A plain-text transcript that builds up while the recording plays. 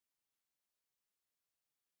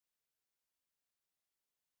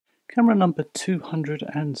Camera number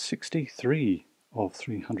 263 of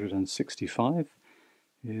 365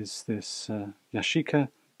 is this Yashica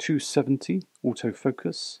 270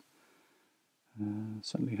 autofocus.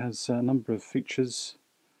 Certainly has a number of features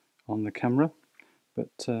on the camera,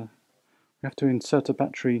 but we have to insert a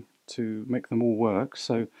battery to make them all work.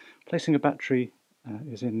 So placing a battery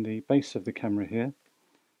is in the base of the camera here,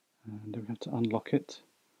 and we have to unlock it.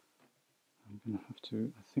 I'm going to have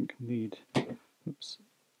to, I think, need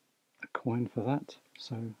a coin for that.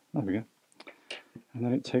 So there we go. And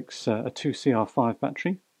then it takes a 2CR5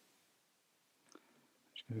 battery,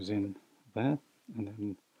 which goes in there, and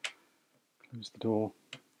then close the door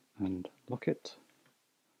and lock it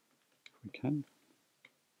if we can.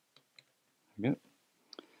 There we go.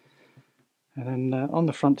 And then on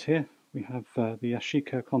the front here we have the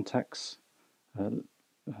Yashica Contax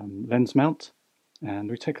lens mount, and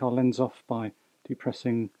we take our lens off by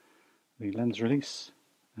depressing the lens release.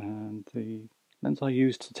 And the lens I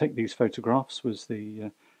used to take these photographs was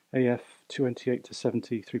the AF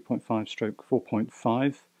 228-70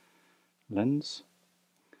 3.5/4.5 lens.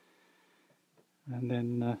 And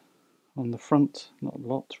then on the front, not a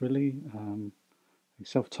lot really, a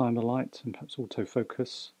self-timer light and perhaps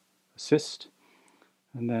autofocus assist,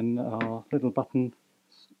 and then our little button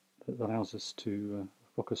that allows us to,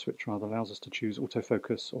 focus switch rather, allows us to choose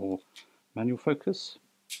autofocus or manual focus.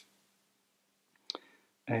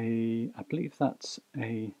 I believe that's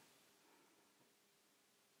the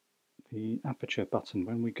aperture button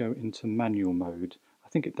when we go into manual mode. I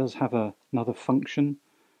think it does have another function,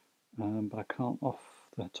 but I can't off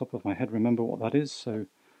the top of my head remember what that is, so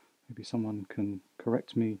maybe someone can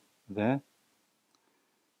correct me there.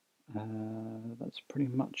 That's pretty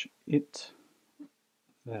much it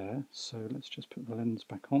there, so let's just put the lens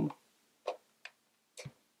back on.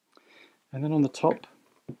 And then on the top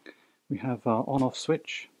we have our on-off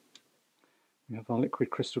switch, we have our liquid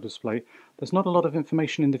crystal display. There's not a lot of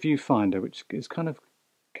information in the viewfinder, which is kind of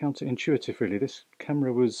counterintuitive really. This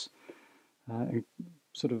camera was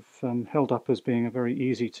sort of held up as being a very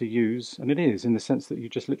easy to use, and it is, in the sense that you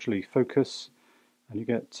just literally focus and you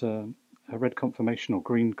get a red confirmation or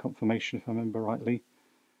green confirmation, if I remember rightly,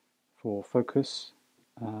 for focus.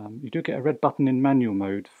 You do get a red button in manual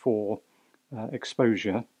mode for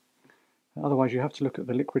exposure. Otherwise you have to look at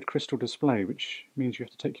the liquid crystal display, which means you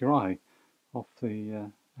have to take your eye off the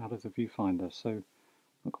out of the viewfinder, so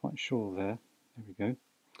not quite sure there. There we go.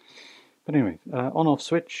 But anyway, on-off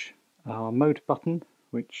switch, our mode button,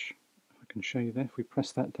 which I can show you there if we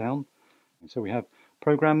press that down. So we have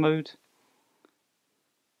program mode,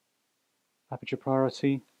 aperture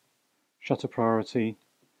priority, shutter priority,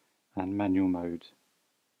 and manual mode.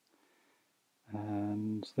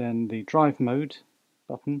 And then the drive mode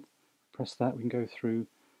button, press that, we can go through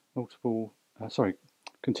multiple,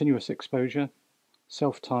 continuous exposure,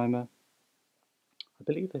 self-timer. I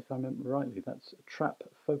believe, if I remember rightly, that's trap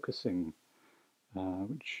focusing,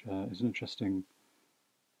 which is an interesting,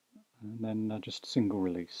 and then just single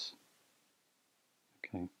release.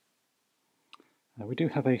 Okay. We do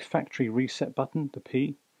have a factory reset button, the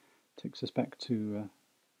P, takes us back to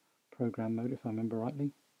program mode, if I remember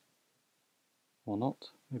rightly. Or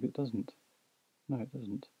not, maybe it doesn't. No, it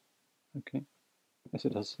doesn't. Okay. Yes,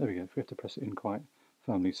 it does. There we go. We have to press it in quite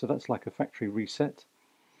firmly. So that's like a factory reset.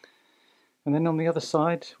 And then on the other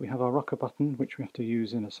side, we have our rocker button, which we have to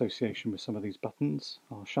use in association with some of these buttons,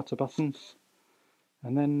 our shutter button.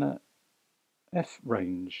 And then F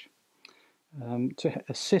range. To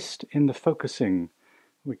assist in the focusing,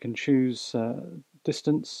 we can choose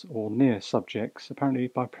distance or near subjects. Apparently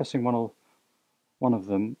by pressing one of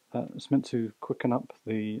them, it's meant to quicken up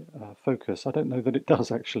the focus. I don't know that it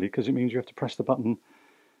does actually, because it means you have to press the button,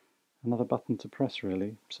 another button to press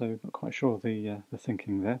really, so not quite sure the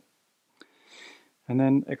thinking there. And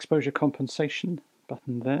then exposure compensation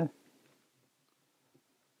button there,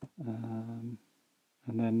 and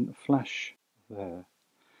then flash there.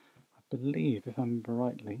 I believe, if I remember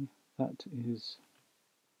rightly, that is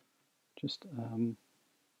just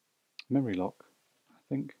memory lock, I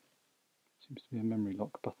think. Seems to be a memory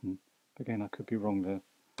lock button. Again, I could be wrong there.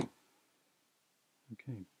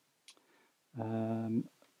 Okay.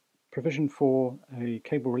 Provision for a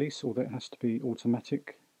cable release, although it has to be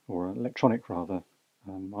automatic, or electronic rather,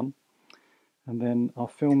 one. And then our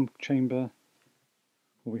film chamber,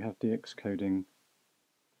 where we have DX coding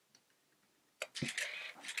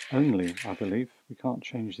only, I believe. We can't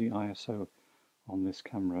change the ISO on this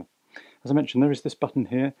camera. As I mentioned, there is this button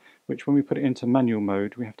here, which when we put it into manual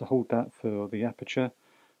mode, we have to hold that for the aperture,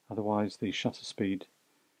 otherwise the shutter speed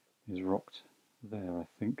is rocked there, I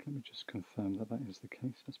think. Let me just confirm that that is the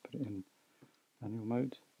case. Let's put it in manual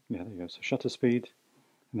mode. Yeah, there you go. So shutter speed,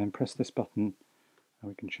 and then press this button, and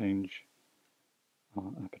we can change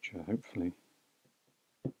our aperture, hopefully.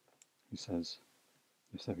 He says,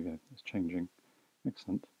 yes, there we go, it's changing.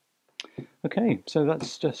 Excellent. Okay, so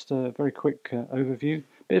that's just a very quick overview.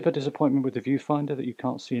 Bit of a disappointment with the viewfinder that you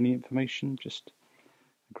can't see any information, just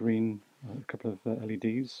green, a couple of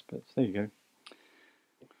LEDs, but there you go.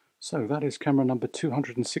 So that is camera number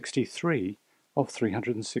 263 of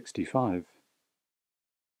 365.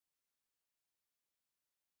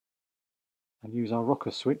 And use our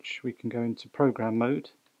rocker switch, we can go into program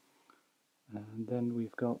mode, and then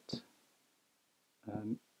we've got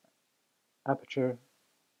aperture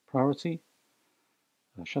priority,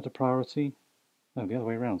 shutter priority, no, the other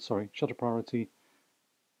way around, sorry, shutter priority,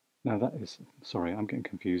 no, that is, sorry, I'm getting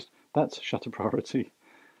confused, that's shutter priority,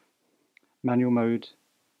 manual mode,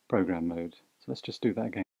 program mode. So let's just do that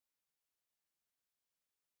again.